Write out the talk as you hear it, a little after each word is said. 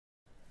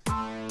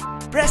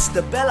press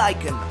the bell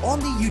icon on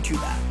the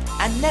YouTube app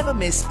and never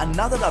miss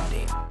another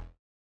update.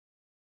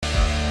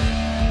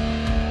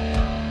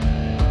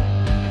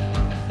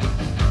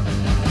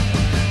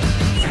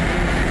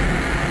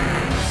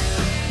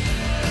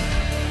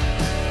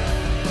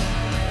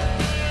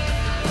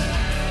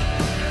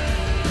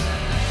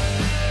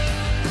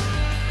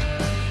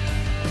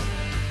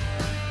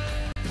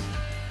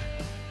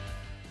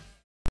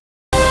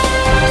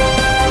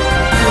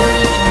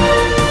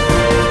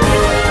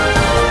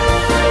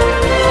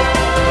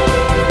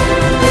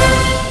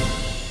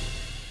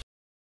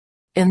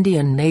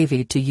 Indian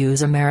Navy to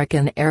use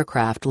American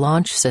aircraft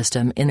launch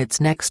system in its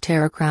next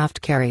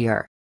aircraft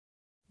carrier.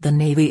 The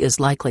Navy is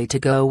likely to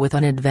go with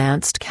an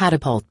advanced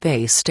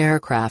catapult-based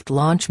aircraft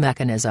launch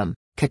mechanism,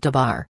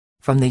 CATBAR,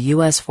 from the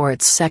U.S. for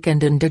its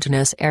second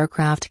indigenous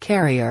aircraft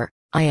carrier,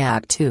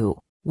 IAC-2,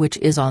 which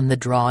is on the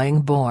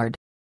drawing board.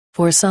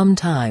 For some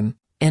time,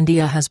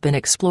 India has been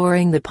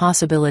exploring the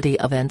possibility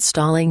of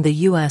installing the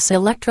U.S.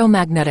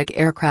 electromagnetic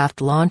aircraft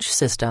launch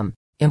system,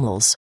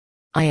 emals.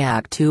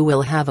 IAC-2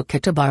 will have a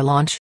CATBAR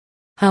launch.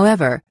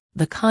 However,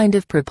 the kind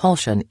of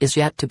propulsion is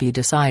yet to be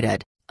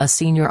decided, a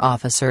senior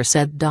officer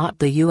said.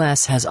 The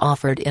U.S. has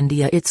offered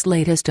India its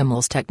latest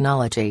emals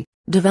technology,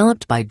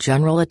 developed by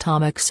General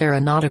Atomics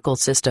Aeronautical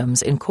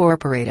Systems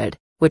Incorporated,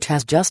 which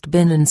has just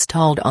been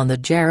installed on the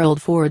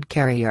Gerald Ford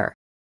carrier.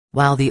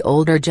 While the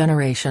older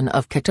generation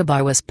of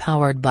CATBAR was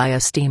powered by a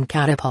steam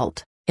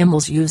catapult,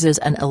 emals uses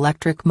an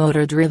electric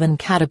motor-driven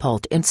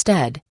catapult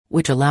instead,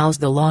 which allows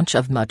the launch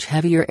of much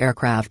heavier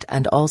aircraft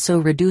and also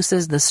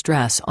reduces the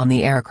stress on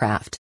the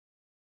aircraft.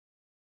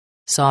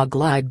 Saaw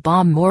glide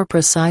bomb more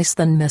precise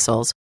than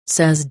missiles,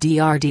 says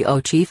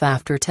DRDO chief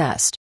after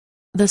test.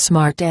 The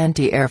smart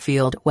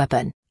anti-airfield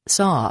weapon,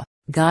 saaw,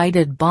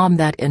 guided bomb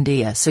that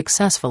India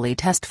successfully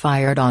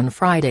test-fired on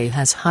Friday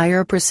has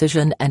higher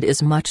precision and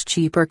is much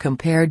cheaper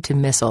compared to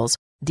missiles,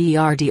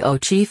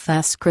 DRDO chief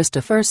S.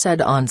 Christopher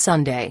said on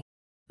Sunday.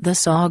 The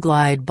saaw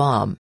glide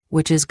bomb,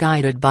 which is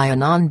guided by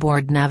an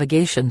onboard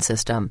navigation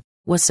system,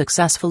 was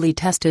successfully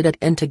tested at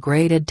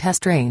Integrated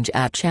Test Range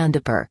at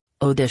Chandipur,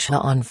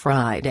 Odisha on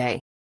Friday.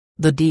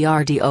 The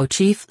DRDO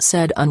chief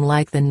said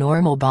unlike the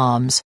normal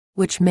bombs,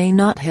 which may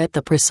not hit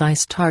the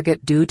precise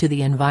target due to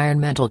the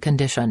environmental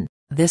condition,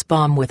 this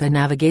bomb with a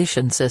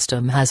navigation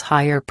system has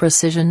higher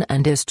precision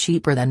and is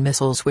cheaper than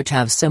missiles which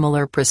have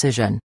similar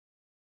precision.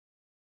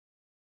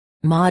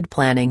 MOD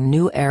planning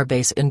new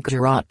airbase in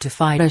Gujarat to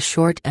fight a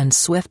short and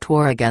swift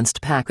war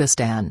against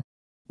Pakistan.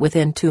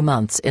 Within 2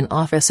 months in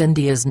office,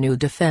 India's new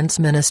Defence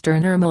Minister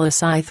Nirmala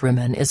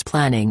Sitharaman is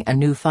planning a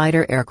new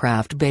fighter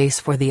aircraft base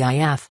for the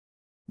IF.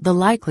 The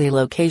likely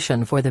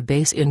location for the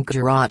base in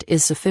Gujarat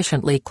is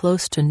sufficiently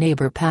close to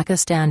neighbour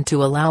Pakistan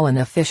to allow an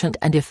efficient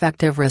and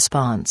effective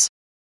response.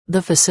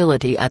 The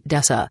facility at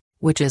Desa,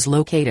 which is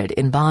located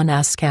in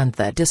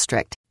Banaskantha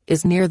district,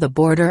 is near the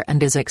border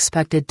and is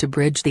expected to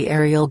bridge the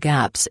aerial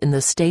gaps in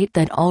the state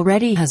that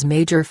already has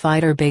major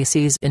fighter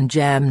bases in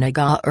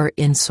Jamnagar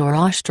in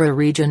Saurashtra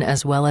region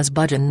as well as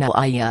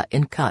Bhajanalaya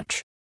in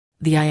Kutch.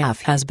 The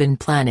IF has been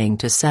planning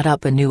to set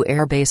up a new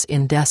airbase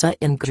in Desa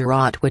in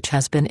Gujarat, which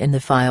has been in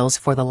the files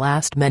for the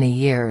last many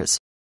years.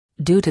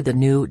 Due to the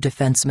new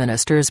defense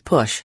minister's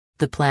push,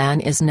 the plan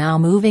is now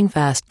moving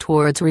fast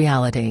towards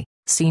reality,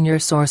 senior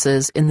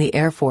sources in the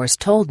Air Force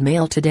told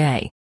Mail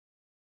Today.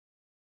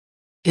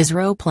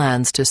 ISRO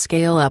plans to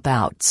scale up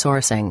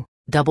outsourcing,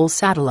 double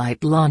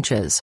satellite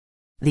launches.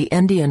 The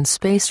Indian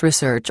Space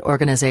Research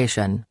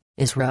Organisation,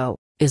 ISRO,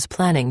 is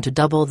planning to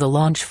double the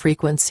launch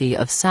frequency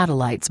of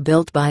satellites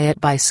built by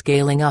it by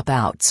scaling up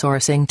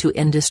outsourcing to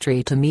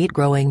industry to meet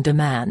growing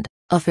demand,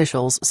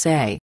 officials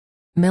say.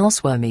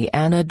 Milswamy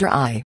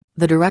Anadrai,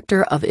 the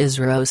director of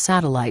ISRO's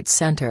Satellite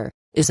Center,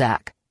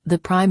 ISAC, the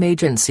prime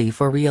agency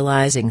for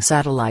realizing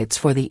satellites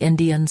for the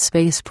Indian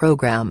space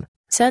program,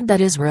 said that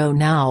ISRO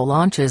now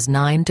launches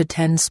 9 to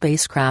 10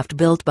 spacecraft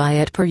built by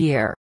it per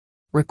year.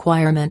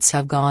 Requirements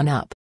have gone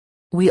up.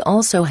 We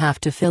also have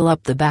to fill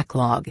up the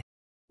backlog.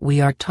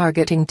 We are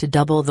targeting to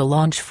double the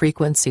launch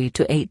frequency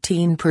to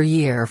 18 per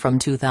year from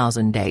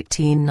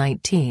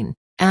 2018-19,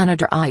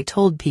 Anadrai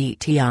told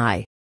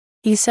PTI.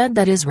 He said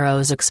that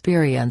ISRO's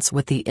experience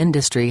with the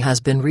industry has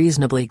been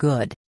reasonably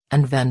good,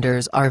 and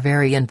vendors are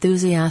very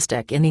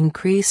enthusiastic in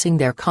increasing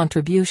their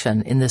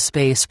contribution in the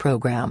space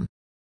program.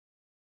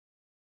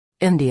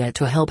 India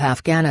to help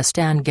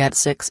Afghanistan get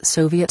 6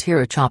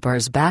 Soviet-era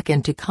choppers back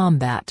into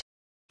combat.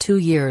 2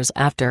 years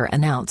after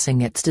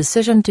announcing its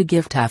decision to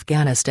gift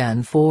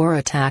Afghanistan 4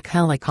 attack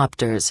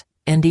helicopters,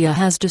 India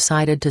has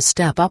decided to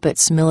step up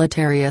its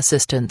military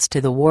assistance to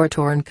the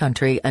war-torn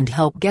country and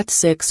help get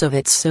 6 of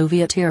its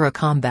Soviet-era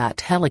combat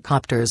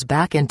helicopters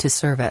back into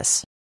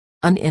service.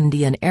 An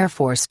Indian Air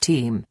Force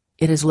team,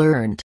 it is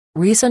learned,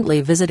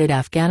 recently visited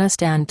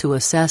Afghanistan to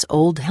assess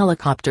old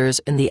helicopters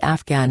in the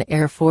Afghan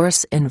Air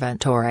Force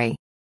inventory.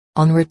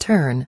 On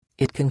return,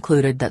 it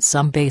concluded that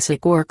some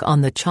basic work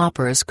on the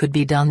choppers could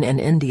be done in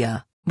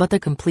India, but the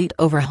complete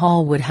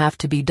overhaul would have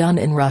to be done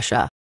in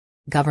Russia.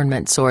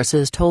 Government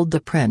sources told the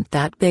print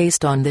that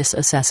based on this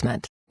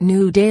assessment,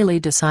 New Delhi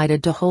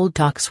decided to hold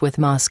talks with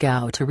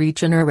Moscow to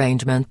reach an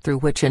arrangement through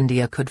which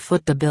India could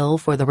foot the bill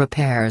for the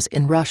repairs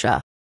in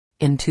Russia.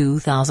 In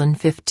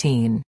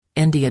 2015,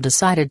 India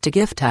decided to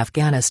gift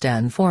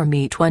Afghanistan 4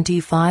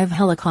 Mi-25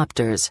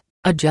 helicopters,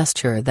 a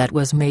gesture that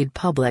was made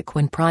public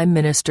when Prime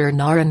Minister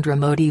Narendra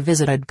Modi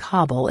visited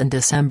Kabul in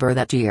December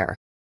that year.